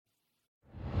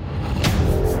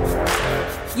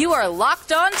You are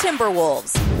Locked On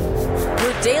Timberwolves,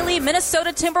 your daily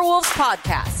Minnesota Timberwolves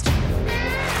podcast.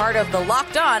 Part of the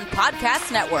Locked On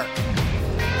Podcast Network.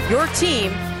 Your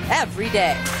team every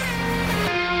day.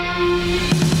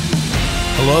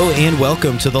 Hello and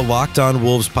welcome to the Locked On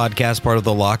Wolves podcast, part of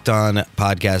the Locked On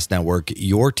Podcast Network,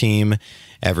 your team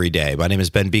every day. My name is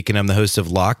Ben Beacon. I'm the host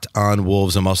of Locked On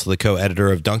Wolves. I'm also the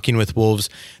co-editor of Dunking with Wolves,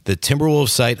 the Timberwolves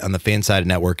site on the Fansided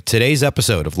Network. Today's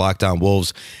episode of Locked On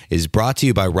Wolves is brought to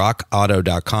you by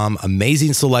rockauto.com.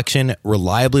 Amazing selection,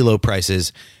 reliably low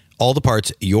prices, all the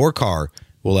parts your car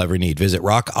will ever need. Visit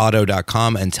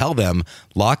rockauto.com and tell them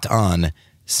Locked On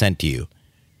sent you.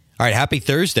 All right, happy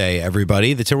Thursday,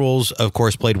 everybody. The Timberwolves, of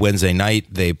course, played Wednesday night.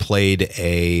 They played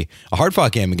a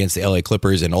hard-fought game against the LA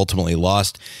Clippers and ultimately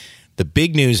lost. The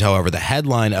big news, however, the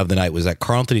headline of the night was that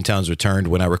Karl-Anthony Towns returned.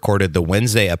 When I recorded the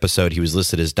Wednesday episode, he was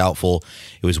listed as doubtful.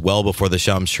 It was well before the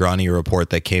Shams Charania report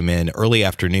that came in early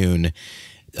afternoon,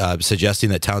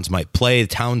 suggesting that Towns might play.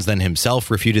 Towns then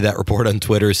himself refuted that report on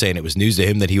Twitter, saying it was news to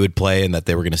him that he would play and that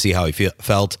they were going to see how he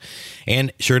felt.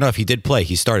 And sure enough, he did play.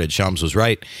 He started. Shams was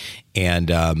right. And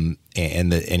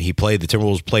he played. The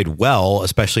Timberwolves played well,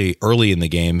 especially early in the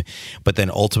game, but then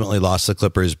ultimately lost the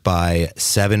Clippers by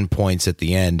 7 points at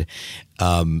the end.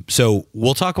 So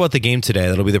we'll talk about the game today.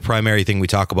 That'll be the primary thing we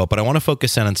talk about, but I want to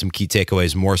focus in on some key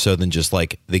takeaways more so than just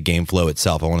like the game flow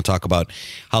itself. I want to talk about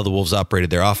how the Wolves operated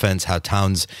their offense, how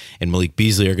Towns and Malik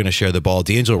Beasley are going to share the ball.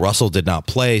 D'Angelo Russell did not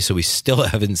play, so we still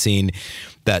haven't seen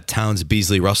that Towns,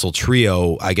 Beasley, Russell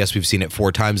trio. I guess we've seen it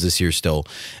 4 times this year still.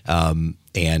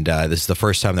 And this is the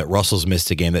first time that Russell's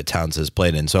missed a game that Towns has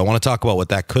played in. So I want to talk about what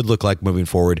that could look like moving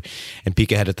forward and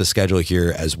peek ahead at the schedule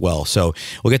here as well. So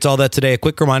we'll get to all that today. A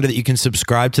quick reminder that you can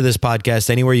subscribe to this podcast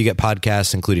anywhere you get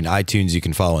podcasts, including iTunes. You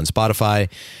can follow on Spotify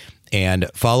and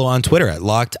follow on Twitter at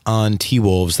Locked On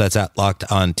T-Wolves. That's at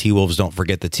Locked On T-Wolves. Don't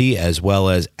forget the T, as well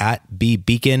as at B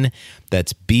Beacon.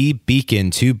 That's B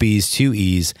Beacon, 2 B's, 2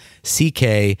 E's,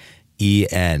 CKEN.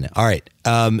 All right.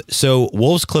 So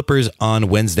Wolves Clippers on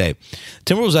Wednesday.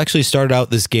 Timberwolves actually started out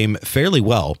this game fairly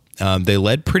well. They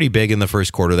led pretty big in the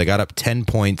first quarter. They got up 10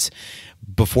 points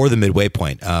before the midway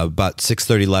point. About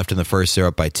 6:30 left in the first. They're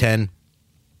up by 10.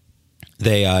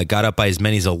 They got up by as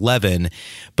many as 11,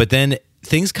 but then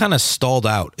things kind of stalled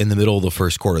out in the middle of the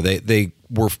first quarter. They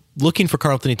were looking for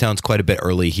Karl-Anthony Towns quite a bit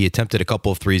early. He attempted a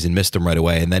couple of threes and missed them right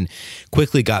away, and then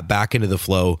quickly got back into the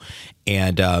flow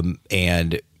and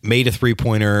made a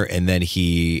three-pointer, and then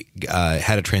he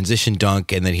had a transition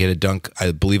dunk, and then he had a dunk,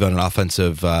 I believe, on an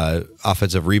offensive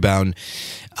rebound.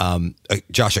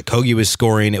 Josh Okogie was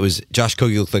scoring. Josh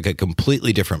Okogie looked like a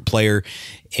completely different player,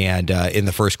 and in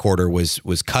the first quarter was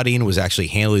cutting, was actually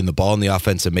handling the ball in the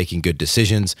offense and making good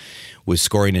decisions, was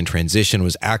scoring in transition,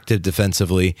 was active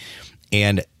defensively,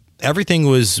 and everything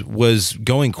was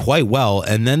going quite well.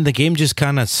 And then the game just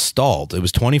kind of stalled. It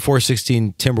was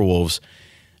 24-16 Timberwolves,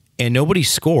 and nobody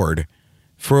scored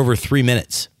for over 3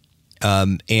 minutes.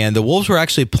 And the Wolves were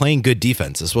actually playing good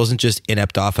defense. This wasn't just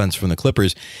inept offense from the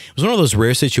Clippers. It was one of those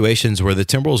rare situations where the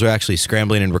Timberwolves were actually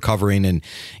scrambling and recovering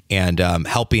and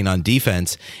helping on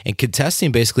defense and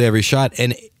contesting basically every shot.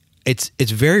 And it's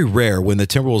very rare when the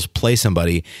Timberwolves play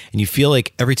somebody and you feel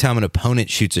like every time an opponent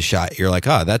shoots a shot, you're like,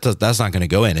 that's not going to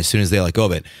go in as soon as they let go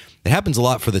of it. It happens a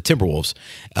lot for the Timberwolves,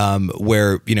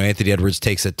 where Anthony Edwards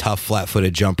takes a tough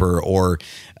flat-footed jumper, or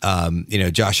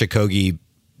Josh Okogie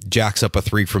jacks up a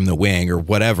three from the wing or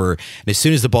whatever, and as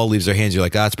soon as the ball leaves their hands, you're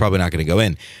like, it's probably not going to go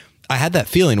in. I had that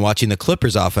feeling watching the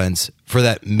Clippers offense for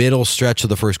that middle stretch of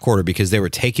the first quarter because they were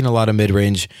taking a lot of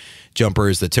mid-range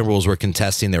jumpers. The Timberwolves were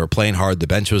contesting. They were playing hard. The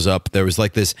bench was up. There was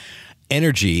like this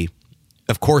energy.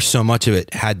 Of course, so much of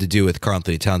it had to do with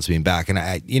Karl-Anthony Towns being back, and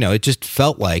it just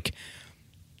felt like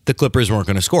the Clippers weren't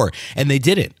going to score, and they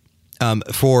didn't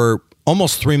for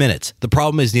almost 3 minutes. The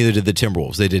problem is neither did the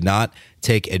Timberwolves. They did not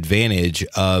take advantage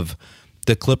of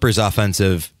the Clippers'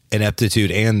 offensive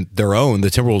ineptitude and the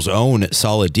Timberwolves' own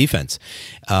solid defense.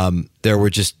 There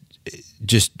were just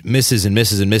misses and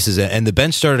misses and misses, and the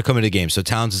bench started to come into the game. So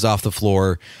Towns is off the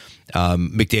floor.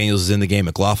 McDaniels is in the game.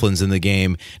 McLaughlin's in the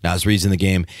game. Naz Reid's in the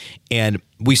game. And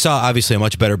we saw, obviously, a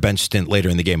much better bench stint later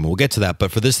in the game. And we'll get to that.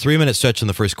 But for this 3-minute stretch in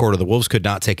the first quarter, the Wolves could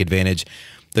not take advantage.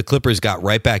 The Clippers got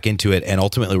right back into it and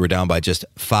ultimately were down by just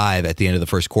 5 at the end of the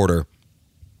first quarter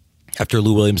after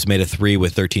Lou Williams made a 3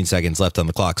 with 13 seconds left on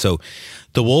the clock. So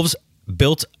the Wolves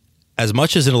built as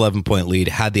much as an 11-point lead,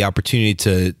 had the opportunity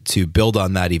to build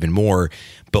on that even more,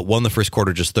 but won the first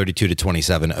quarter just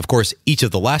 32-27. Of course, each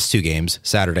of the last 2 games,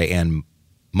 Saturday and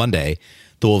Monday,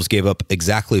 the Wolves gave up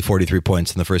exactly 43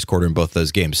 points in the first quarter in both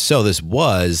those games. So this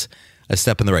was a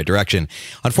step in the right direction.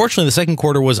 Unfortunately, the second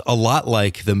quarter was a lot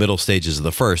like the middle stages of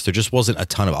the first. There just wasn't a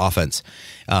ton of offense.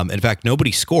 In fact,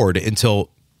 nobody scored until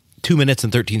 2 minutes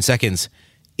and 13 seconds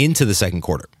into the second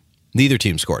quarter. Neither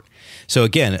team scored. So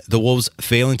again, the Wolves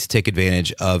failing to take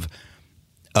advantage of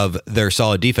their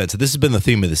solid defense. This has been the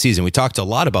theme of the season. We talked a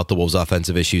lot about the Wolves'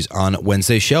 offensive issues on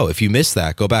Wednesday's show. If you missed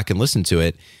that, go back and listen to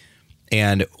it.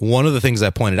 And one of the things I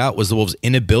pointed out was the Wolves'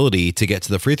 inability to get to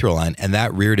the free throw line, and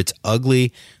that reared its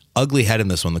ugly head in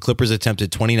this one. The Clippers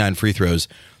attempted 29 free throws.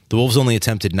 The Wolves only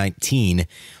attempted 19,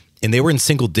 and they were in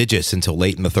single digits until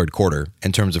late in the third quarter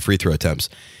in terms of free throw attempts.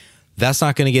 That's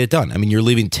not going to get it done. I mean, you're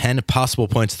leaving 10 possible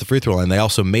points at the free throw line. They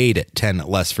also made 10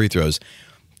 less free throws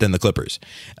than the Clippers.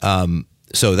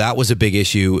 So that was a big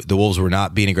issue. The Wolves were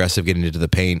not being aggressive getting into the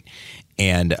paint.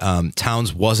 And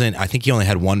Towns wasn't, I think he only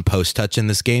had one post touch in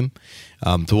this game.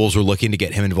 The Wolves were looking to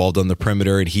get him involved on the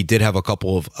perimeter, and he did have a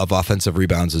couple of offensive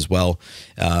rebounds as well.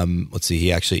 Let's see,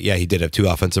 he did have 2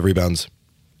 offensive rebounds.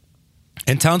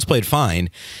 And Towns played fine,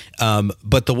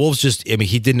 but the Wolves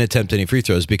he didn't attempt any free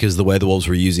throws because of the way the Wolves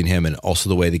were using him and also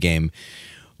the way the game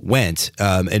went.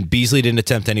 And Beasley didn't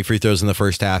attempt any free throws in the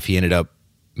first half. He ended up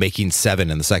making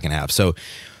 7 in the second half. So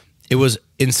it was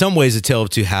in some ways a tale of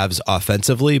two halves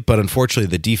offensively, but unfortunately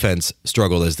the defense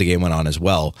struggled as the game went on as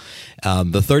well.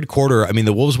 The third quarter, I mean,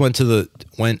 the Wolves went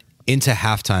into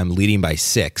halftime leading by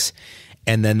 6,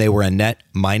 and then they were a net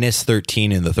minus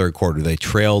 13 in the third quarter. They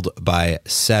trailed by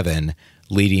 7,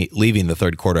 leaving the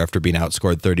third quarter after being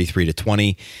outscored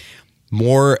 33-20.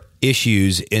 More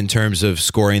issues in terms of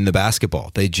scoring the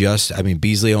basketball.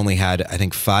 Beasley only had, I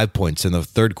think, 5 points in the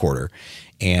third quarter.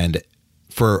 And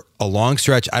for a long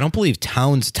stretch, I don't believe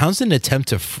Towns didn't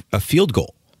attempt a field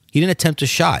goal. He didn't attempt a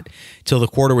shot till the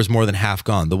quarter was more than half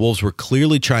gone. The Wolves were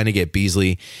clearly trying to get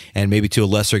Beasley and maybe to a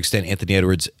lesser extent Anthony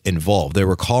Edwards involved. They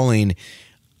were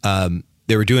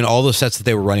doing all the sets that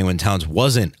they were running when Towns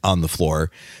wasn't on the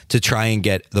floor to try and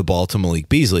get the ball to Malik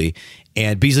Beasley.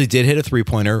 And Beasley did hit a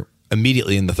 3-pointer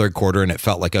immediately in the third quarter, and it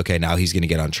felt like, okay, now he's going to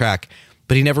get on track.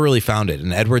 But he never really found it.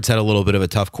 And Edwards had a little bit of a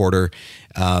tough quarter.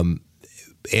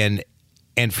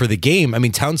 And for the game, I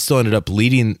mean, Towns still ended up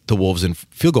leading the Wolves in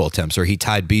field goal attempts, or he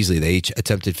tied Beasley. They each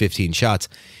attempted 15 shots.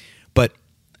 But,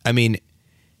 I mean,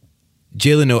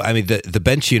 the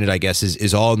bench unit, I guess,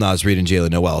 is all Naz Reid and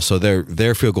Jalen Noel, so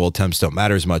their field goal attempts don't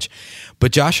matter as much.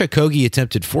 But Josh Okogie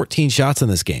attempted 14 shots in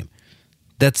this game.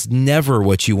 That's never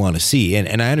what you want to see.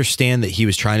 And I understand that he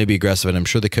was trying to be aggressive, and I'm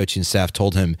sure the coaching staff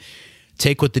told him,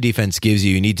 take what the defense gives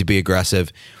you. You need to be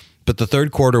aggressive. But the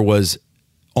third quarter was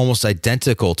almost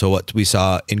identical to what we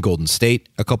saw in Golden State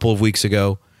a couple of weeks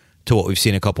ago, to what we've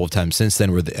seen a couple of times since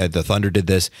then, where the Thunder did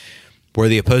this, where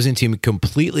the opposing team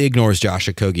completely ignores Josh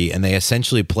Okogie, and they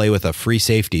essentially play with a free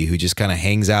safety who just kind of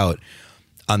hangs out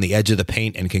on the edge of the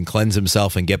paint and can cleanse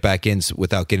himself and get back in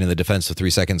without getting the defensive 3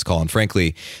 seconds call. And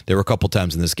frankly, there were a couple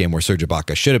times in this game where Serge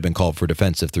Ibaka should have been called for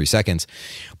defensive 3 seconds.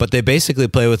 But they basically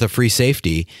play with a free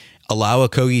safety, allow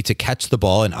Okogie to catch the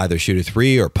ball and either shoot a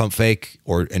 3 or pump fake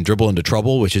and dribble into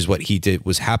trouble, which is what he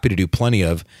was happy to do plenty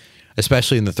of,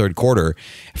 especially in the third quarter.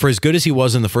 For as good as he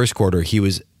was in the first quarter, he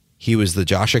was the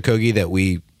Josh Okogie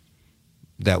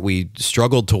that we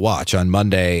struggled to watch on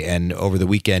Monday and over the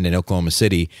weekend in Oklahoma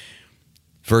City,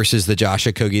 versus the Josh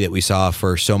Okogie that we saw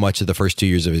for so much of the first 2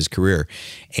 years of his career.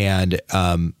 And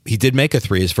he did make a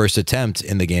 3, his first attempt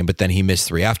in the game, but then he missed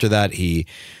 3 after that. He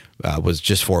was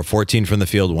just 4 of 14 from the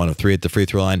field, 1 of 3 at the free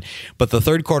throw line. But the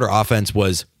third quarter offense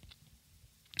was,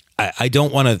 I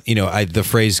don't want to, the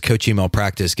phrase coaching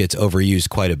malpractice gets overused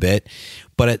quite a bit,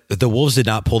 but the Wolves did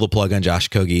not pull the plug on Josh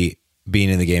Okogie being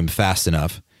in the game fast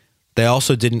enough. They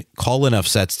also didn't call enough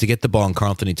sets to get the ball in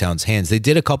Karl-Anthony Towns' hands. They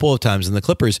did a couple of times in the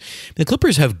Clippers. The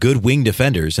Clippers have good wing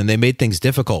defenders, and they made things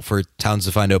difficult for Towns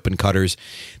to find open cutters.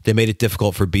 They made it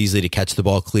difficult for Beasley to catch the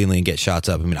ball cleanly and get shots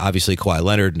up. I mean, obviously Kawhi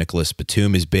Leonard, Nicholas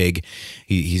Batum is big.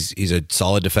 He's a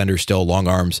solid defender still, long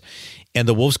arms. And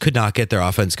the Wolves could not get their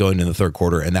offense going in the third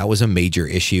quarter, and that was a major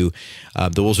issue.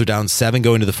 The Wolves were down 7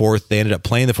 going to the fourth. They ended up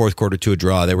playing the fourth quarter to a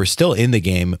draw. They were still in the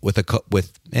game with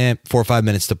 4 or 5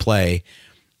 minutes to play,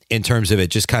 in terms of it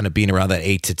just kind of being around that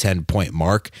 8 to 10 point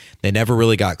mark. They never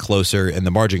really got closer, and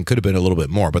the margin could have been a little bit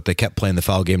more, but they kept playing the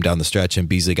foul game down the stretch, and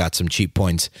Beasley got some cheap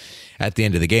points at the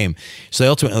end of the game. So they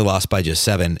ultimately lost by just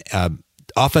 7.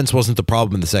 Offense wasn't the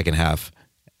problem in the second half,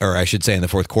 or I should say in the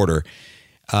fourth quarter.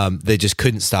 They just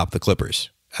couldn't stop the Clippers.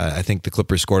 I think the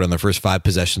Clippers scored on their first 5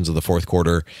 possessions of the fourth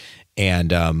quarter,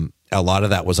 and a lot of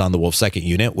that was on the Wolves' second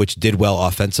unit, which did well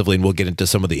offensively, and we'll get into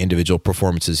some of the individual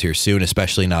performances here soon,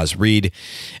 especially Naz Reid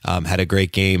had a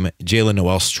great game. Jalen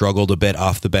Noel struggled a bit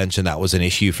off the bench, and that was an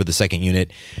issue for the second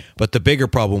unit. But the bigger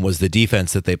problem was the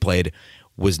defense that they played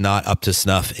was not up to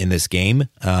snuff in this game.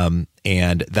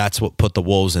 And that's what put the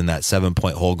Wolves in that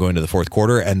 7-point hole going to the fourth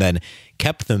quarter, and then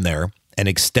kept them there and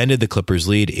extended the Clippers'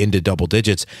 lead into double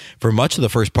digits. For much of the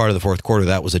first part of the fourth quarter,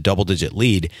 that was a double-digit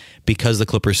lead because the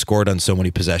Clippers scored on so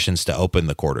many possessions to open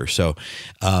the quarter. So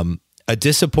a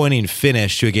disappointing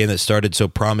finish to a game that started so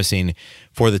promising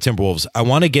for the Timberwolves. I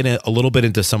want to get a little bit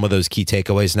into some of those key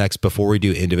takeaways next before we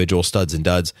do individual studs and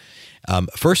duds.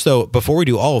 First, though, before we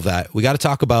do all of that, we got to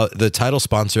talk about the title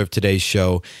sponsor of today's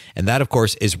show, and that, of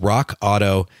course, is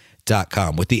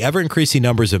rockauto.com. With the ever-increasing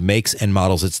numbers of makes and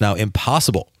models, it's now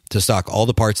impossible to stock all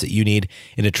the parts that you need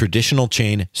in a traditional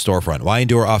chain storefront. Why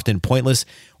endure often pointless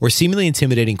or seemingly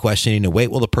intimidating questioning and wait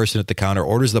while the person at the counter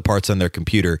orders the parts on their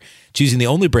computer, choosing the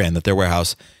only brand that their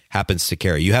warehouse happens to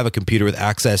carry? You have a computer with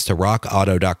access to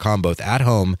rockauto.com both at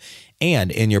home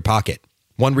and in your pocket.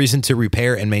 One reason to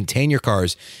repair and maintain your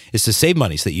cars is to save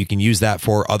money so that you can use that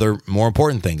for other more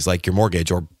important things like your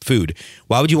mortgage or food.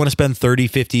 Why would you want to spend 30,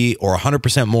 50, or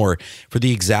 100% more for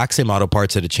the exact same auto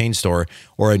parts at a chain store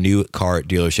or a new car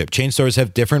dealership? Chain stores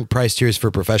have different price tiers for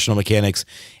professional mechanics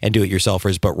and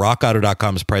do-it-yourselfers, but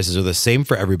rockauto.com's prices are the same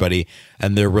for everybody,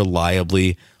 and they're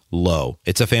reliably low.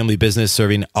 It's a family business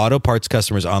serving auto parts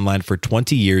customers online for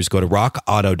 20 years. Go to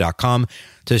rockauto.com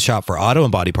to shop for auto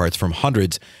and body parts from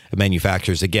hundreds of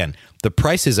manufacturers. Again, the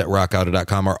prices at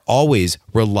rockauto.com are always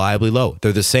reliably low.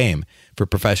 They're the same for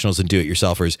professionals and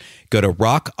do-it-yourselfers. Go to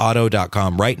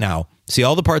rockauto.com right now. See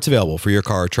all the parts available for your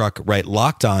car or truck, right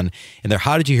Locked On in their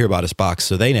How Did You Hear About Us box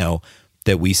so they know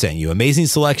that we sent you. Amazing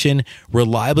selection,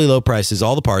 reliably low prices,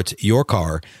 all the parts your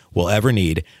car will ever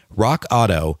need.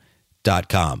 rockauto.com.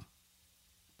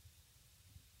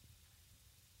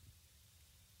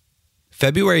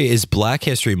 February is Black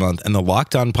History Month, and the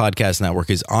Locked On Podcast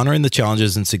Network is honoring the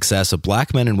challenges and success of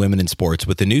black men and women in sports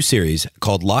with a new series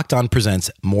called Locked On Presents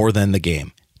More Than the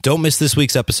Game. Don't miss this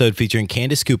week's episode featuring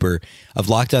Candace Cooper of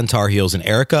Locked On Tar Heels and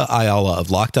Erica Ayala of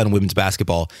Locked On Women's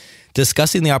Basketball,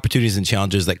 discussing the opportunities and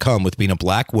challenges that come with being a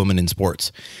black woman in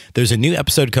sports. There's a new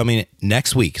episode coming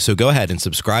next week, so go ahead and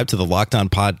subscribe to the Locked On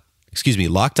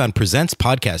Presents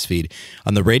podcast feed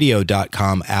on the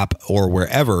radio.com app or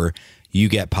wherever you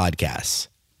get podcasts.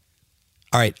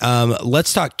 All right,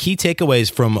 let's talk key takeaways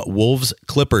from Wolves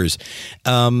Clippers.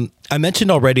 I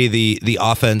mentioned already the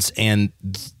offense and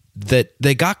that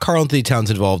they got Karl-Anthony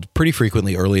Towns involved pretty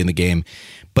frequently early in the game,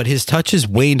 but his touches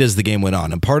waned as the game went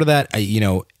on. And part of that,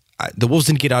 the Wolves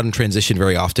didn't get out in transition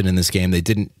very often in this game. They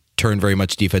didn't turn very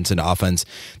much defense into offense.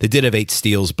 They did have 8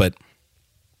 steals, but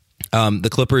the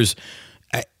Clippers...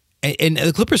 And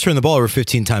the Clippers turned the ball over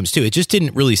 15 times too. It just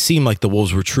didn't really seem like the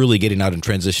Wolves were truly getting out in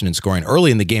transition and scoring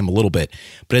early in the game a little bit.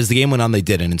 But as the game went on, they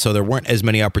didn't. And so there weren't as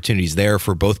many opportunities there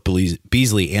for both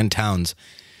Beasley and Towns.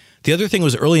 The other thing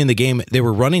was early in the game, they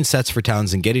were running sets for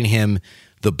Towns and getting him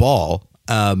the ball.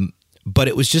 But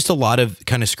it was just a lot of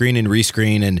kind of screen and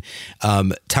rescreen.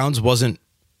 And Towns wasn't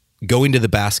going to the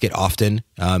basket often.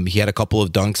 He had a couple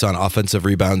of dunks on offensive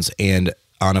rebounds and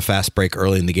on a fast break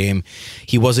early in the game.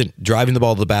 He wasn't driving the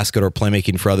ball to the basket or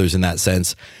playmaking for others in that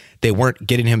sense. They weren't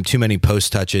getting him too many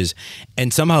post touches.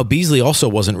 And somehow Beasley also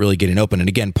wasn't really getting open. And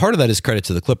again, part of that is credit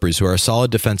to the Clippers, who are a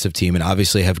solid defensive team and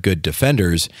obviously have good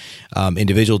defenders,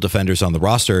 individual defenders on the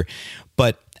roster.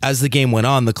 But as the game went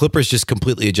on, the Clippers just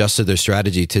completely adjusted their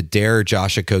strategy to dare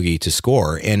Josh Okogie to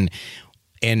score. And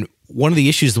one of the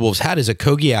issues the Wolves had is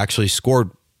Okogie actually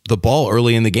scored the ball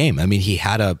early in the game. I mean, he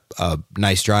had a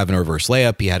nice drive and a reverse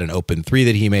layup. He had an open 3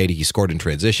 that he made. He scored in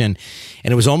transition.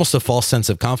 And it was almost a false sense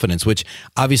of confidence, which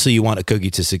obviously you want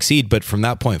Okogie to succeed. But from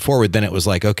that point forward, then it was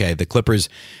like, okay, the Clippers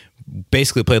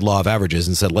basically played law of averages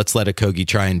and said, let's let Okogie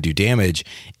try and do damage.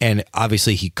 And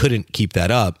obviously he couldn't keep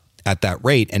that up at that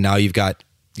rate. And now you've got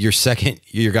your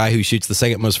guy who shoots the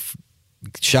second most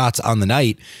shots on the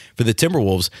night for the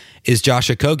Timberwolves is Josh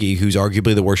Okogie, who's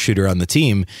arguably the worst shooter on the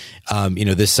team.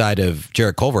 This side of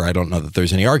Jarrett Culver, I don't know that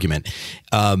there's any argument.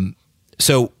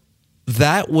 So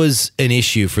that was an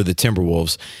issue for the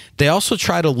Timberwolves. They also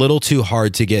tried a little too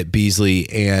hard to get Beasley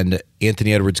and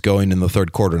Anthony Edwards going in the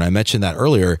third quarter, and I mentioned that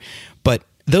earlier, but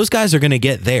those guys are going to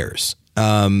get theirs.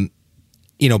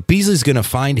 Beasley's going to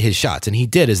find his shots, and he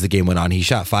did as the game went on. He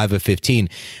shot 5 of 15.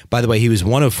 By the way, he was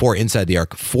 1 of 4 inside the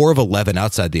arc, 4 of 11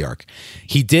 outside the arc.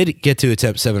 He did get to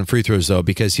attempt 7 free throws, though,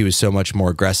 because he was so much more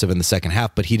aggressive in the second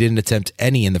half, but he didn't attempt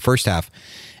any in the first half.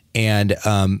 And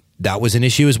that was an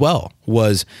issue as well,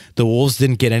 was the Wolves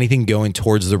didn't get anything going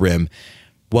towards the rim.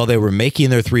 While they were making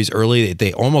their threes early,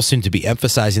 they almost seemed to be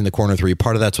emphasizing the corner 3.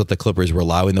 Part of that's what the Clippers were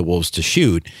allowing the Wolves to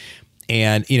shoot.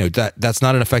 And, that's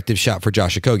not an effective shot for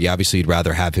Josh Okogie. Obviously, you'd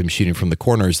rather have him shooting from the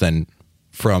corners than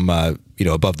from,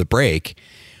 above the break.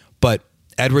 But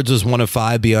Edwards was 1 of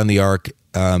 5 beyond the arc.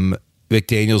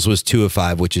 McDaniels was 2 of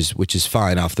 5, which is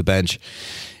fine off the bench.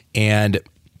 And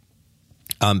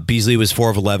Beasley was 4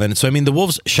 of 11. So, I mean, the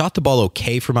Wolves shot the ball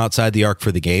okay from outside the arc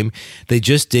for the game. They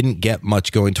just didn't get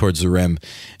much going towards the rim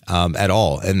at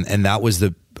all. And that was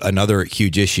another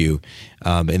huge issue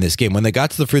in this game. When they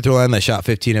got to the free throw line, they shot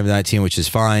 15 of 19, which is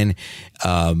fine.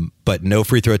 But no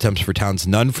free throw attempts for Towns,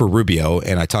 none for Rubio.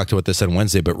 And I talked about this on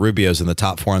Wednesday, but Rubio's in the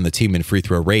top 4 on the team in free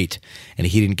throw rate, and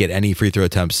he didn't get any free throw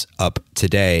attempts up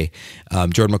today.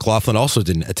 Jordan McLaughlin also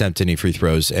didn't attempt any free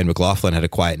throws, and McLaughlin had a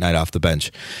quiet night off the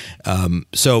bench.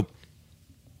 So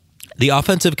the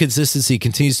offensive consistency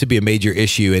continues to be a major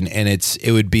issue, and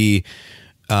it would be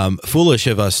foolish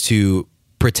of us to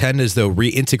pretend as though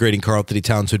reintegrating Karl-Anthony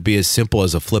Towns would be as simple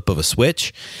as a flip of a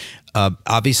switch.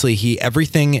 Obviously,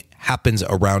 everything happens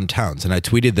around Towns, and I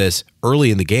tweeted this early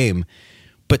in the game.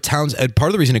 But Towns, and part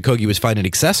of the reason Okogie was finding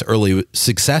success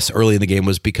early in the game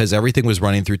was because everything was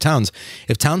running through Towns.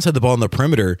 If Towns had the ball on the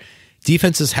perimeter,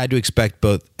 defenses had to respect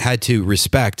both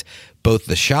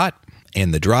the shot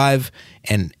and the drive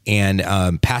and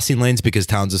passing lanes, because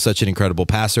Towns is such an incredible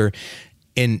passer.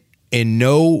 In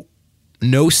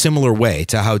no similar way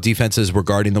to how defenses were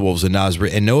guarding the Wolves and Naz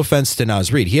Reid. And no offense to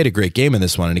Naz Reid, he had a great game in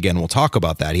this one. And again, we'll talk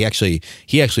about that. He actually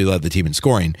led the team in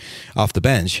scoring off the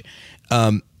bench.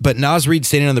 But Naz Reid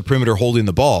standing on the perimeter holding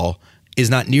the ball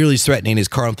is not nearly as threatening as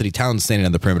Karl-Anthony Towns standing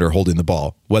on the perimeter holding the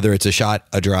ball, whether it's a shot,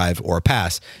 a drive, or a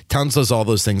pass. Towns does all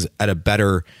those things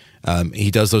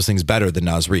he does those things better than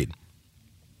Naz Reid.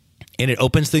 And it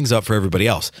opens things up for everybody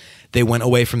else. They went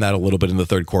away from that a little bit in the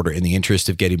third quarter in the interest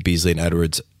of getting Beasley and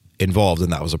Edwards involved,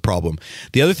 and that was a problem.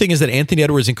 The other thing is that Anthony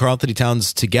Edwards and Karl-Anthony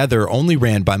Towns together only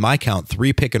ran, by my count,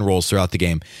 3 pick and rolls throughout the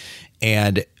game.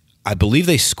 And I believe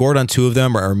they scored on 2 of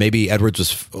them, or maybe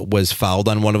Edwards was fouled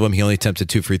on one of them. He only attempted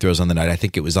 2 free throws on the night. I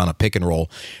think it was on a pick and roll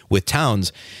with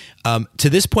Towns. To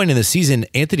this point in the season,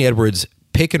 Anthony Edwards'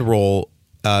 pick and roll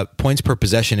points per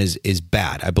possession is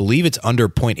bad. I believe it's under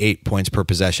 0.8 points per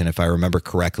possession, if I remember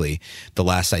correctly, the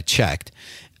last I checked.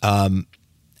 And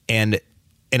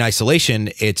in isolation,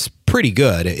 it's pretty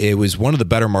good. It was one of the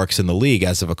better marks in the league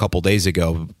as of a couple days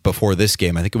ago before this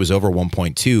game. I think it was over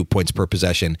 1.2 points per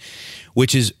possession,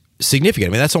 which is significant.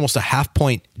 I mean, that's almost a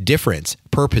half-point difference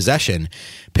per possession,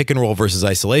 pick and roll versus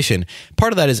isolation.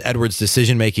 Part of that is Edwards'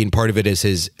 decision-making. Part of it is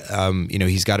his,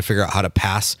 he's got to figure out how to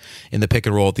pass in the pick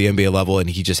and roll at the NBA level, and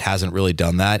he just hasn't really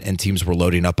done that, and teams were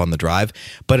loading up on the drive.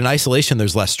 But in isolation,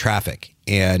 there's less traffic,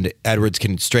 and Edwards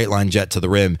can straight line jet to the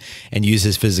rim and use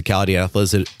his physicality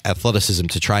and athleticism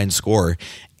to try and score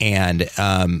and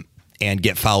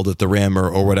get fouled at the rim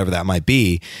or whatever that might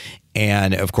be.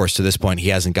 And of course, to this point, he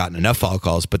hasn't gotten enough foul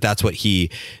calls, but that's what he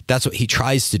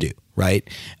tries to do, right?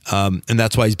 And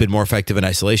that's why he's been more effective in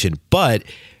isolation. But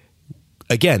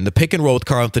again, the pick and roll with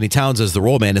Karl-Anthony Towns as the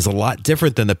roll man is a lot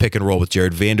different than the pick and roll with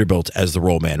Jared Vanderbilt as the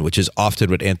roll man, which is often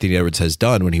what Anthony Edwards has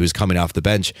done when he was coming off the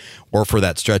bench or for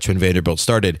that stretch when Vanderbilt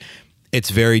started. It's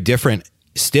very different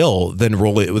still than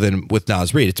with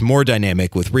Naz Reid. It's more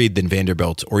dynamic with Reid than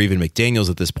Vanderbilt or even McDaniels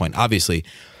at this point, obviously.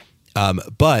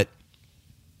 But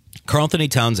Karl-Anthony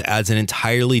Towns adds an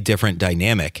entirely different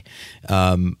dynamic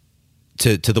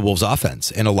to the Wolves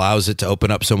offense and allows it to open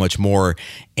up so much more.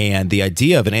 And the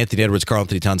idea of an Anthony Edwards,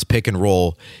 Karl-Anthony Towns pick and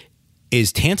roll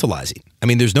is tantalizing. I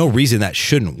mean, there's no reason that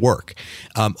shouldn't work.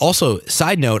 Also,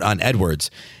 side note on Edwards,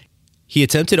 he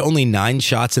attempted only 9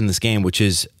 shots in this game, which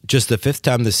is just the 5th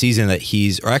time this season the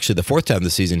 4th time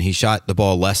this season he shot the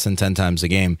ball less than 10 times a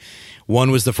game.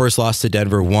 One was the first loss to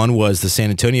Denver. One was the San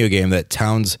Antonio game that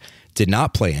Towns did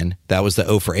not play in. That was the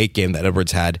 0 for 8 game that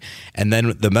Edwards had. And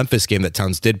then the Memphis game that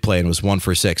Towns did play in was 1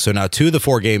 for 6. So now 2 of the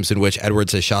 4 games in which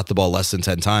Edwards has shot the ball less than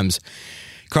 10 times,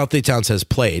 Karl-Anthony Towns has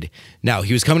played. Now,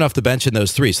 he was coming off the bench in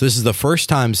those 3. So this is the first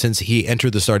time since he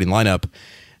entered the starting lineup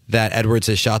that Edwards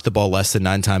has shot the ball less than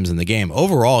 9 times in the game.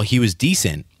 Overall, he was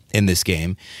decent in this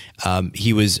game.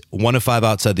 He was 1 of 5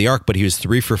 outside the arc, but he was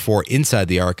 3 for 4 inside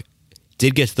the arc.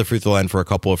 Did get to the free throw line for a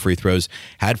couple of free throws,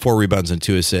 had 4 rebounds and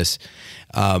 2 assists.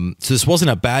 So this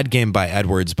wasn't a bad game by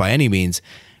Edwards by any means,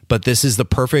 but this is the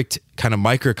perfect kind of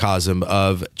microcosm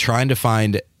of trying to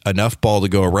find enough ball to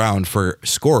go around for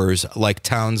scorers like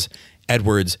Towns,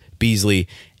 Edwards, Beasley,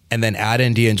 and then add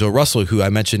in D'Angelo Russell, who I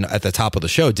mentioned at the top of the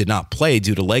show did not play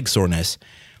due to leg soreness.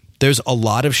 There's a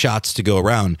lot of shots to go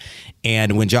around.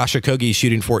 And when Josh Okogie is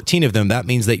shooting 14 of them, that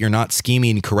means that you're not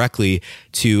scheming correctly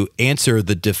to answer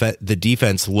the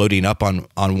defense loading up on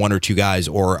 1 or 2 guys,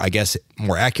 or I guess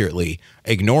more accurately,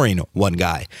 ignoring 1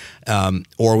 guy.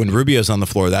 Or when Rubio's on the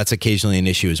floor, that's occasionally an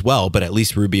issue as well, but at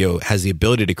least Rubio has the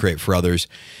ability to create for others.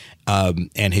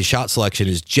 And his shot selection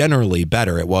is generally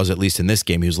better. It was, at least in this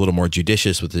game. He was a little more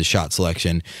judicious with his shot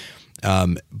selection.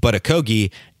 But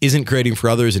Okogie isn't creating for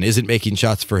others and isn't making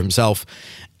shots for himself.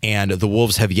 And the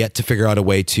Wolves have yet to figure out a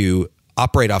way to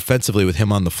operate offensively with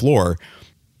him on the floor,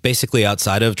 basically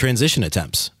outside of transition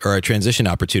attempts or transition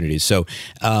opportunities. So,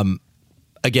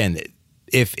 again,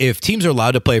 if teams are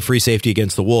allowed to play free safety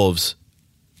against the Wolves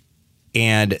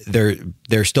and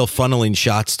they're still funneling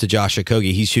shots to Josh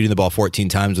Okogie, he's shooting the ball 14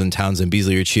 times when Towns and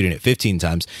Beasley are shooting it 15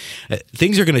 times.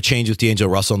 Things are going to change with D'Angelo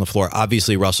Russell on the floor.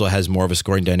 Obviously, Russell has more of a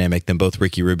scoring dynamic than both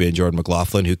Ricky Rubio and Jordan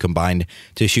McLaughlin, who combined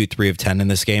to shoot 3 of 10 in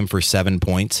this game for 7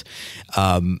 points.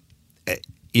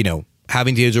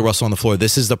 Having D'Angelo Russell on the floor,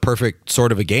 this is the perfect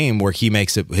sort of a game where he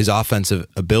makes it, his offensive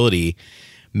ability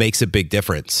makes a big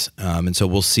difference. And so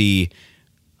we'll see,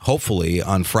 hopefully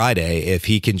on Friday, if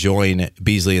he can join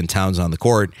Beasley and Towns on the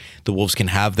court, the Wolves can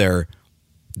have their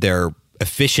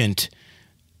efficient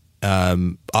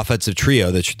offensive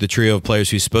trio, the trio of players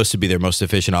who's supposed to be their most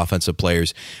efficient offensive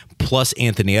players, plus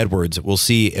Anthony Edwards. We'll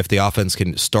see if the offense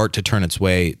can start to turn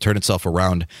itself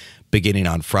around beginning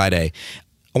on Friday.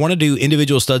 I want to do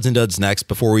individual studs and duds next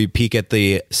before we peek at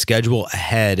the schedule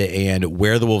ahead and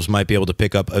where the Wolves might be able to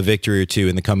pick up a victory or two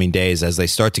in the coming days as they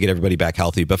start to get everybody back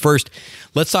healthy. But first,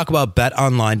 let's talk about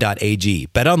betonline.ag.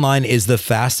 BetOnline is the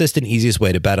fastest and easiest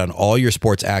way to bet on all your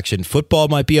sports action. Football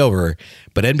might be over,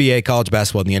 but NBA, college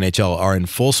basketball, and the NHL are in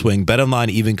full swing. BetOnline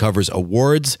even covers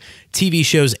awards, TV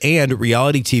shows, and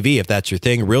reality TV, if that's your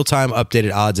thing. Real-time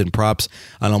updated odds and props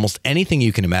on almost anything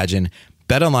you can imagine.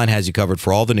 BetOnline has you covered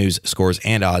for all the news, scores,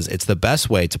 and odds. It's the best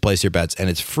way to place your bets, and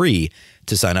it's free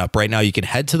to sign up. Right now, you can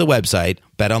head to the website,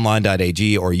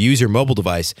 betonline.ag, or use your mobile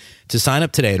device to sign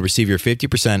up today and receive your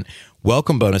 50%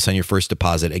 welcome bonus on your first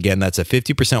deposit. Again, that's a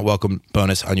 50% welcome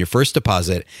bonus on your first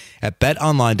deposit at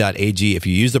betonline.ag if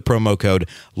you use the promo code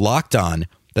LOCKEDON.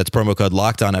 That's promo code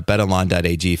LOCKEDON at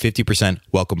betonline.ag, 50%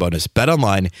 welcome bonus.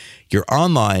 BetOnline, your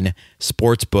online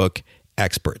sportsbook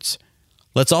experts.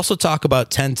 Let's also talk about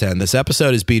 1010. This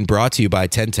episode is being brought to you by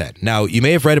 1010. Now, you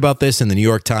may have read about this in the New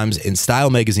York Times, in Style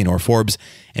Magazine, or Forbes,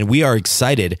 and we are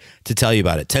excited to tell you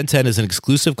about it. 1010 is an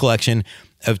exclusive collection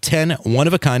of 10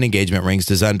 one-of-a-kind engagement rings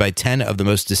designed by 10 of the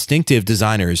most distinctive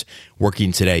designers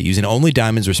working today. Using only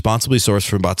diamonds responsibly sourced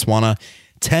from Botswana,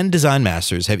 10 design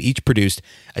masters have each produced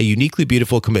a uniquely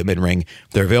beautiful commitment ring.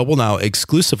 They're available now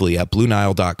exclusively at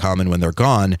BlueNile.com, and when they're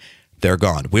gone, they're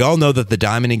gone. We all know that the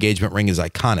diamond engagement ring is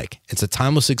iconic. It's a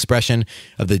timeless expression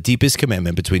of the deepest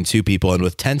commitment between two people. And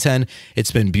with 1010, it's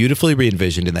been beautifully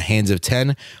re-envisioned in the hands of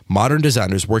 10 modern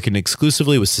designers working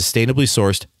exclusively with sustainably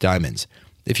sourced diamonds.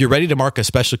 If you're ready to mark a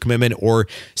special commitment or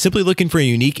simply looking for a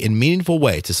unique and meaningful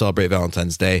way to celebrate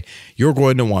Valentine's Day, you're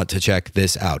going to want to check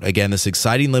this out. Again, this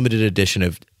exciting limited edition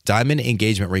of diamond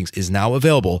engagement rings is now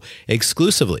available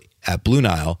exclusively at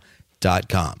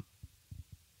BlueNile.com.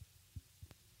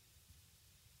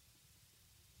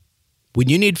 When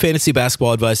you need fantasy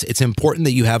basketball advice, it's important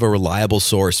that you have a reliable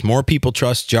source. More people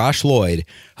trust Josh Lloyd,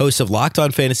 host of Locked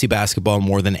On Fantasy Basketball,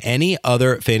 more than any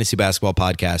other fantasy basketball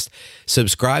podcast.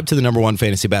 Subscribe to the number one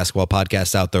fantasy basketball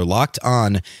podcast out there, Locked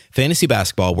On Fantasy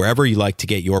Basketball, wherever you like to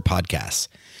get your podcasts.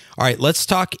 All right, let's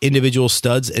talk individual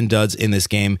studs and duds in this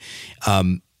game.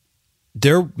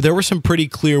 There were some pretty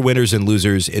clear winners and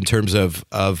losers in terms of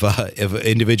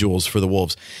individuals for the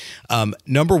Wolves.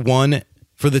 Number one,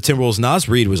 for the Timberwolves, Naz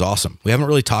Reid was awesome. We haven't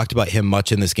really talked about him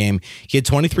much in this game. He had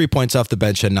 23 points off the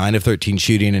bench and 9 of 13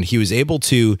 shooting, and he was able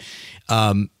to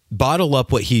bottle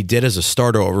up what he did as a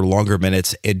starter over longer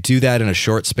minutes and do that in a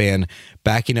short span,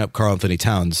 backing up Karl-Anthony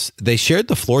Towns. They shared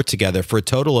the floor together for a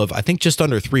total of, I think, just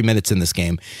under 3 minutes in this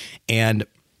game, and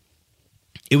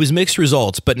it was mixed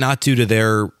results, but not due to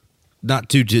that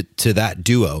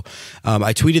duo.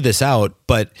 I tweeted this out,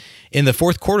 but in the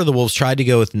fourth quarter, the Wolves tried to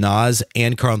go with Naz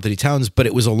and Karl-Anthony Towns, but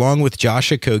it was along with Josh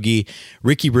Okogie,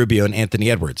 Ricky Rubio, and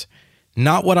Anthony Edwards.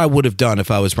 Not what I would have done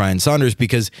if I was Ryan Saunders,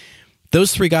 because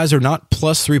those three guys are not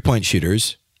plus 3-point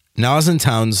shooters. Naz and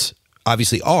Towns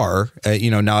obviously are.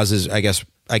 Naz is, I guess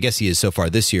he is so far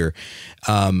this year.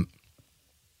 But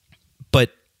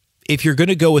if you're going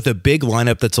to go with a big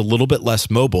lineup that's a little bit less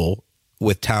mobile,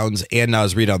 with Towns and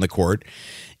Naz Reid on the court,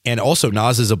 and also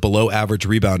Naz is a below average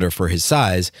rebounder for his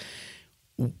size,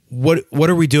 what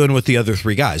are we doing with the other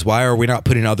three guys? Why are we not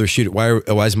putting other shooters?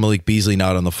 Why is Malik Beasley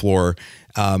not on the floor?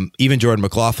 Even Jordan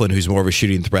McLaughlin, who's more of a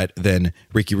shooting threat than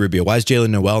Ricky Rubio. Why is Jalen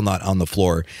Noel not on the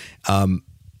floor?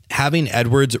 Having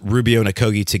Edwards, Rubio, and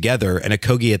Okogie together, and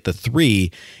Okogie at the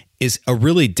 3, is a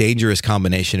really dangerous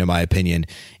combination, in my opinion.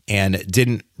 and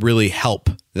didn't really help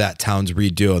that Towns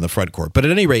Reed duo in the front court. But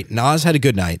at any rate, Naz had a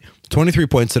good night. 23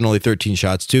 points and only 13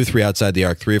 shots, 2 of 3 outside the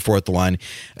arc, 3 of 4 at the line.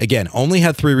 Again, only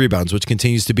had 3 rebounds, which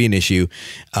continues to be an issue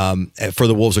for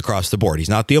the Wolves across the board. He's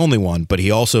not the only one, but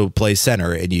he also plays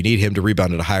center, and you need him to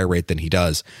rebound at a higher rate than he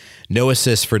does. No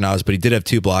assists for Naz, but he did have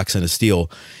 2 blocks and a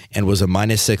steal and was a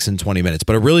 -6 in 20 minutes.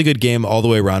 But a really good game all the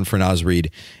way around for Naz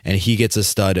Reed, and he gets a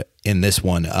stud in this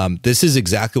one. This is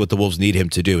exactly what the Wolves need him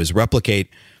to do, is replicate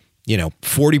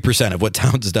 40% of what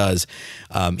Towns does.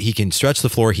 He can stretch the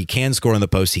floor. He can score in the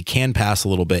post. He can pass a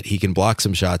little bit. He can block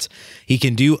some shots. He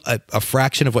can do a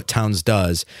fraction of what Towns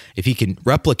does. If he can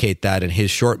replicate that in his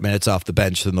short minutes off the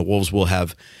bench, then the Wolves will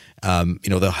have,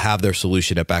 they'll have their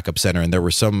solution at backup center. And there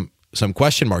were some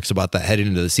question marks about that heading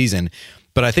into the season.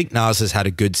 But I think Naz has had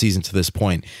a good season to this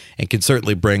point and can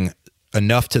certainly bring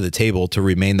enough to the table to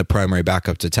remain the primary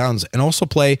backup to Towns and also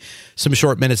play some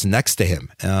short minutes next to him.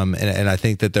 And I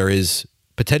think that there is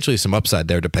potentially some upside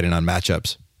there depending on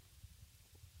matchups.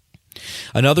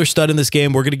 Another stud in this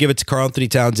game, we're going to give it to Karl-Anthony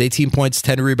Towns. 18 points,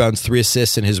 10 rebounds, 3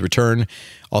 assists in his return.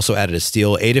 Also added a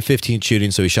steal, 8 of 15 shooting,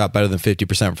 so he shot better than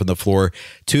 50% from the floor.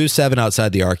 2 of 7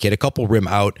 outside the arc. He had a couple rim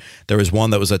out. There was one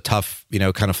that was a tough,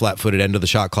 kind of flat-footed end of the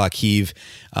shot clock heave.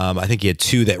 I think he had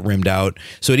 2 that rimmed out.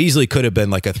 So it easily could have been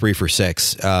like a 3 for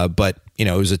 6. But,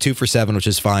 it was a 2 for 7, which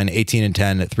is fine. 18 and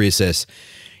 10 at 3 assists.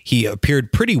 He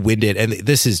appeared pretty winded, and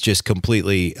this is just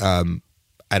completely...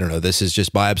 I don't know. This is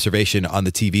just my observation on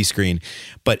the TV screen.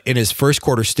 But in his first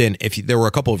quarter stint, there were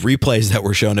a couple of replays that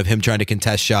were shown of him trying to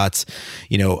contest shots,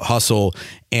 hustle,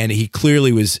 and he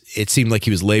clearly it seemed like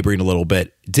he was laboring a little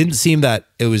bit. Didn't seem that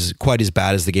it was quite as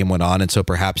bad as the game went on, and so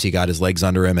perhaps he got his legs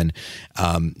under him. And,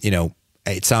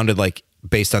 it sounded like,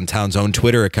 based on Towns' own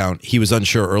Twitter account, he was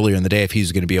unsure earlier in the day if he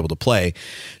was going to be able to play.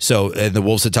 So, and the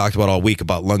Wolves had talked about all week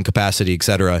about lung capacity, et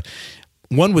cetera.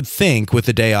 One would think with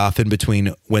the day off in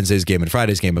between Wednesday's game and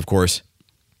Friday's game, of course,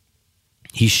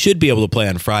 he should be able to play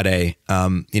on Friday.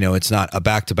 It's not a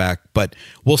back-to-back, but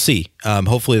we'll see.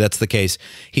 Hopefully that's the case.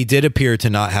 He did appear to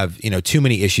not have, too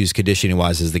many issues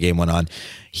conditioning-wise as the game went on.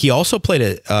 He also played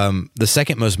the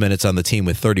second most minutes on the team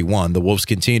with 31. The Wolves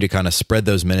continue to kind of spread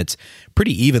those minutes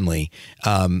pretty evenly,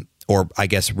 or I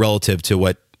guess relative to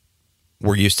what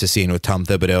we're used to seeing with Tom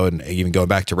Thibodeau and even going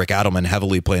back to Rick Adelman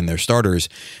heavily playing their starters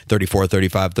 34,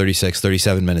 35, 36,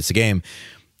 37 minutes a game.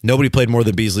 Nobody played more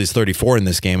than Beasley's 34 in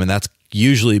this game, and that's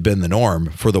usually been the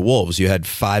norm for the Wolves. You had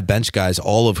 5 bench guys,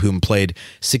 all of whom played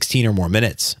 16 or more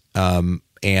minutes. I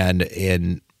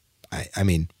mean,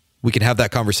 we can have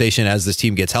that conversation as this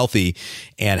team gets healthy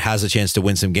and has a chance to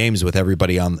win some games with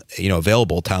everybody on,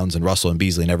 available, Towns and Russell and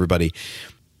Beasley and everybody.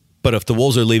 But if the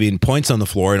Wolves are leaving points on the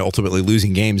floor and ultimately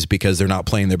losing games because they're not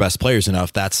playing their best players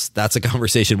enough, that's a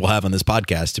conversation we'll have on this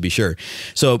podcast, to be sure.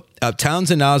 So Towns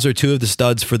and Naz are 2 of the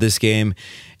studs for this game.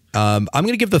 I'm going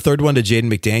to give the third one to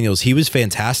Jaden McDaniels. He was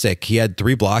fantastic. He had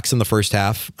 3 blocks in the first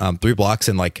half, 3 blocks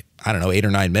in 8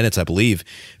 or 9 minutes, I believe.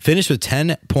 Finished with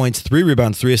 10 points, 3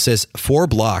 rebounds, 3 assists, 4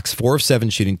 blocks, 4 of 7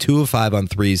 shooting, 2 of 5 on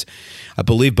threes. I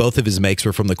believe both of his makes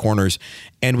were from the corners,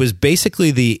 and was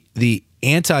basically the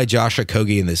anti-Josh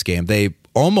Okogie in this game. They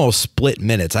almost split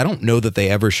minutes. I don't know that they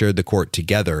ever shared the court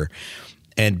together.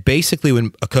 And basically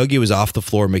when Okogie was off the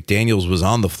floor, McDaniels was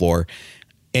on the floor,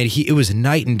 and it was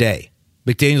night and day.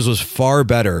 McDaniels was far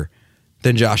better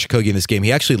than Josh Okogie in this game.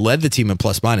 He actually led the team in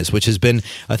plus minus, which has been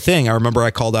a thing. I remember I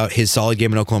called out his solid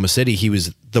game in Oklahoma City. He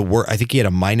was the worst. I think he had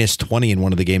a -20 in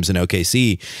one of the games in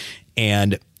OKC,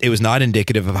 and it was not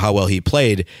indicative of how well he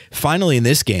played. Finally, in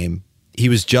this game, he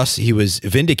was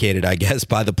vindicated, I guess,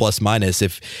 by the plus minus.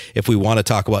 If we want to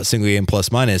talk about single game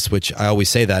plus minus, which I always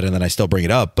say that and then I still bring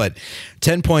it up, but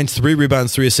 10 points, 3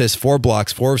 rebounds, 3 assists, 4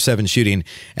 blocks, 4 of 7 shooting,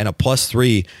 and a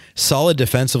 +3. Solid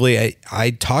defensively. I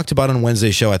talked about on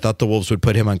Wednesday's show, I thought the Wolves would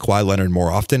put him on Kawhi Leonard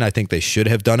more often. I think they should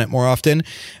have done it more often.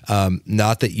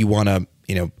 Not that you want to,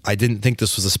 I didn't think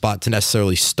this was a spot to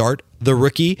necessarily start the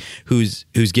rookie who's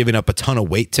giving up a ton of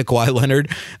weight to Kawhi Leonard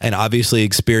and obviously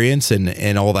experience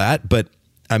and all that. But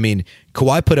I mean,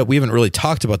 Kawhi we haven't really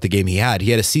talked about the game he had.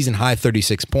 He had a season high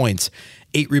 36 points,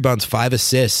 8 rebounds, 5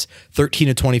 assists, 13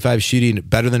 of 25 shooting,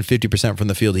 better than 50% from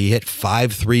the field. He hit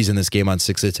 5 threes in this game on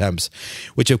 6 attempts,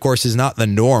 which of course is not the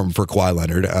norm for Kawhi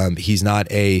Leonard.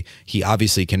 He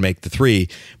obviously can make the 3,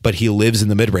 but he lives in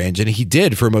the mid-range, and he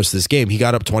did for most of this game. He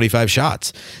got up 25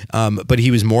 shots, but he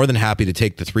was more than happy to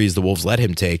take the threes the Wolves let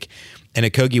him take, and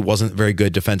Okogie wasn't very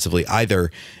good defensively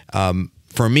either.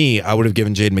 For me, I would have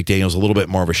given Jaden McDaniels a little bit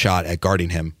more of a shot at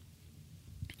guarding him.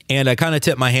 And I kind of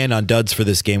tipped my hand on duds for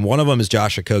this game. One of them is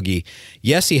Josh Okogie.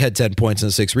 Yes, he had 10 points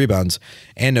and 6 rebounds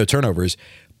and no turnovers,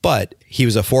 but he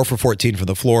was a 4 for 14 from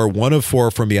the floor, 1 of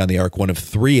 4 from beyond the arc, 1 of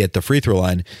 3 at the free throw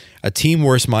line, a team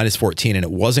worst minus 14, and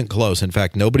it wasn't close. In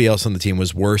fact, nobody else on the team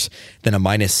was worse than a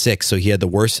minus 6, so he had the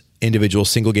worst individual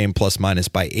single game plus minus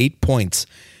by 8 points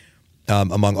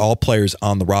among all players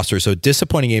on the roster. So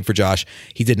disappointing game for Josh.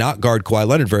 He did not guard Kawhi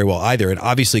Leonard very well either, and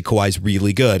obviously Kawhi's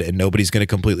really good, and nobody's going to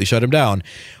completely shut him down,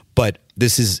 but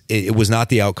it was not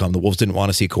the outcome. The Wolves didn't want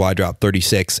to see Kawhi drop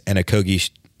 36 and Okogie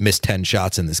missed 10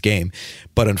 shots in this game.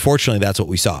 But unfortunately, that's what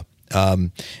we saw.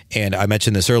 And I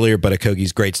mentioned this earlier, but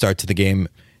Okogie's great start to the game,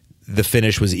 the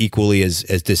finish was equally as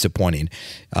disappointing.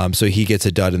 So he gets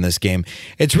a dud in this game.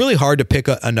 It's really hard to pick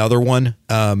another one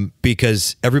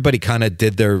because everybody kind of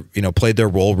played their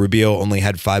role. Rubio only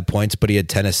had 5 points, but he had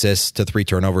 10 assists to 3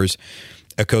 turnovers.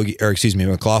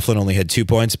 McLaughlin only had 2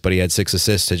 points, but he had 6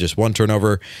 assists to just 1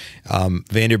 turnover.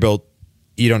 Vanderbilt,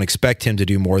 you don't expect him to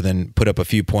do more than put up a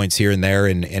few points here and there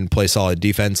and play solid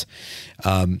defense.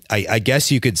 I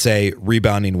guess you could say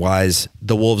rebounding wise,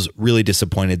 the Wolves really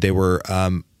disappointed. They were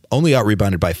only out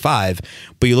rebounded by 5,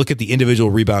 but you look at the individual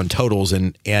rebound totals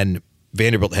and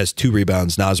Vanderbilt has 2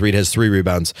 rebounds. Naz Reid has 3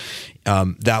 rebounds.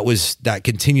 That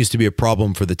continues to be a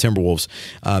problem for the Timberwolves.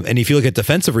 And if you look at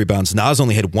defensive rebounds, Naz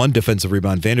only had 1 defensive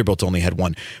rebound. Vanderbilt only had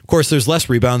 1. Of course, there's less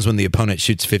rebounds when the opponent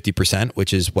shoots 50%,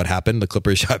 which is what happened. The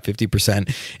Clippers shot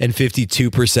 50% and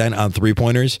 52% on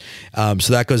 3-pointers.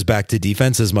 So that goes back to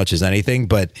defense as much as anything.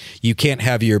 But you can't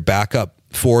have your backup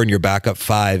 4 and your backup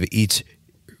 5 each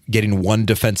getting 1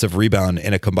 defensive rebound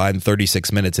in a combined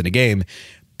 36 minutes in a game.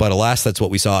 But alas, that's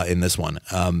what we saw in this one.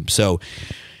 So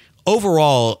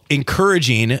overall,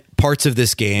 encouraging parts of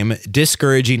this game,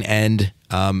 discouraging end.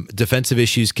 Defensive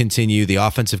issues continue. The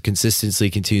offensive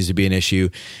consistency continues to be an issue.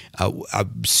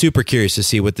 I'm super curious to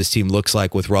see what this team looks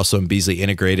like with Russell and Beasley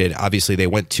integrated. Obviously, they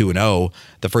went 2-0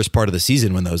 the first part of the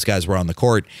season when those guys were on the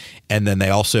court. And then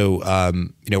they also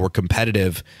were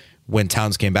competitive when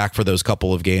Towns came back for those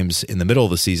couple of games in the middle of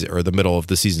the season or the middle of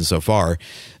the season so far.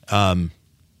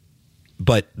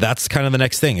 But that's kind of the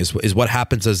next thing is what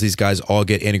happens as these guys all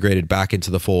get integrated back into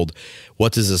the fold.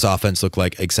 What does this offense look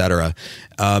like, et cetera?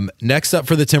 Next up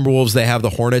for the Timberwolves, they have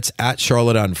the Hornets at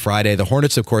Charlotte on Friday. The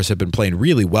Hornets, of course, have been playing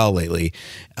really well lately,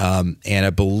 and I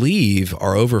believe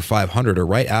are over 500 or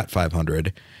right at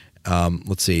 500.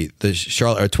 Let's see, the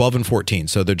Charlotte are 12 and 14,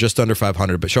 so they're just under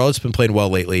 500. But Charlotte's been playing well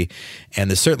lately,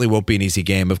 and this certainly won't be an easy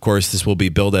game. Of course, this will be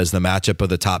billed as the matchup of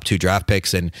the top 2 draft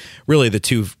picks, and really the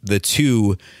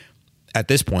two at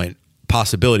this point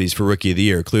possibilities for Rookie of the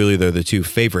Year. Clearly, they're the 2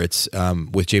 favorites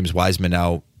with James Wiseman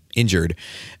now injured.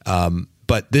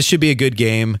 But this should be a good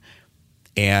game.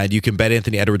 And you can bet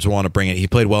Anthony Edwards will want to bring it. He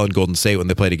played well in Golden State when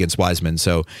they played against Wiseman.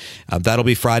 So that'll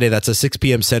be Friday. That's a 6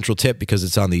 p.m. Central tip because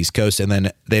it's on the East Coast. And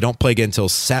then they don't play again until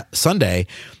Sunday,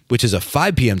 which is a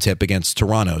 5 p.m. tip against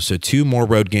Toronto. So 2 more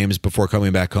road games before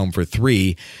coming back home for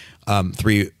 3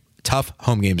 tough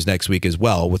home games next week as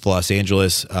well with Los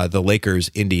Angeles, the Lakers,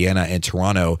 Indiana, and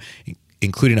Toronto,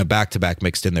 including a back-to-back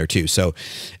mixed in there too. So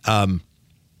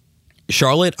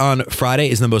Charlotte on Friday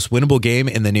is the most winnable game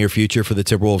in the near future for the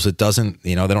Timberwolves. It doesn't,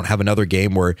 they don't have another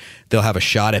game where they'll have a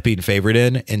shot at being favored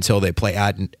in until they play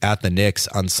at the Knicks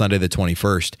on Sunday the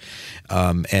 21st.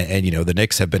 And the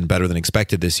Knicks have been better than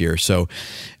expected this year. So,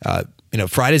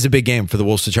 Friday's a big game for the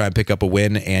Wolves to try and pick up a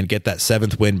win and get that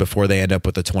 7th win before they end up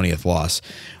with the 20th loss.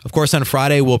 Of course, on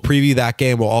Friday, we'll preview that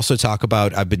game. We'll also talking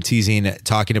about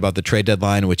the trade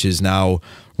deadline, which is now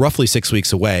roughly 6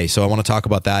 weeks away. So I want to talk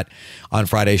about that on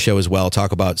Friday's show as well.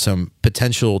 Talk about some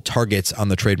potential targets on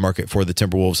the trade market for the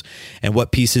Timberwolves and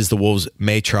what pieces the Wolves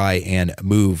may try and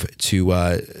move to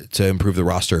improve the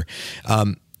roster.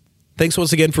 Thanks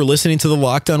once again for listening to the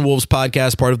Locked On Wolves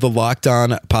podcast, part of the Locked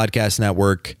On Podcast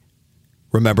Network.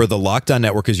 Remember, the Locked On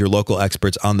Network is your local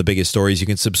experts on the biggest stories. You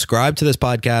can subscribe to this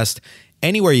podcast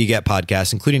anywhere you get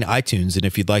podcasts, including iTunes. And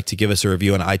if you'd like to give us a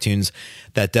review on iTunes,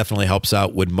 that definitely helps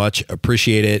out. Would much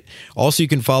appreciate it. Also, you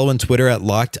can follow on Twitter at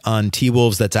Locked On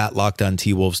T-Wolves. That's at Locked On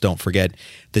T-Wolves. Don't forget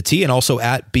the T. And also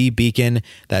at B Beacon.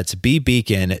 That's B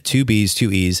Beacon, 2 B's,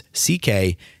 2 E's,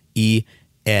 CKEN.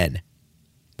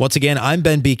 Once again, I'm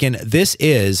Ben Beacon. This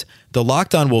is the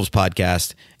Locked On Wolves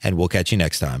podcast, and we'll catch you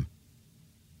next time.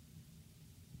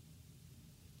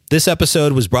 This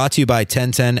episode was brought to you by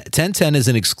 1010. 1010 is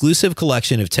an exclusive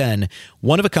collection of 10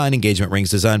 one-of-a-kind engagement rings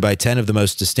designed by 10 of the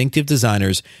most distinctive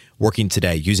designers working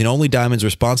today. Using only diamonds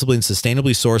responsibly and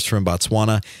sustainably sourced from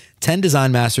Botswana, 10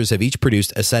 design masters have each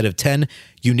produced a set of 10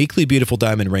 uniquely beautiful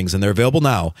diamond rings, and they're available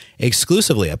now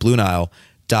exclusively at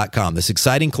BlueNile.com. This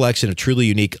exciting collection of truly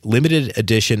unique, limited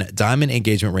edition diamond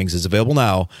engagement rings is available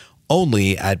now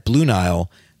only at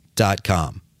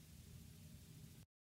BlueNile.com.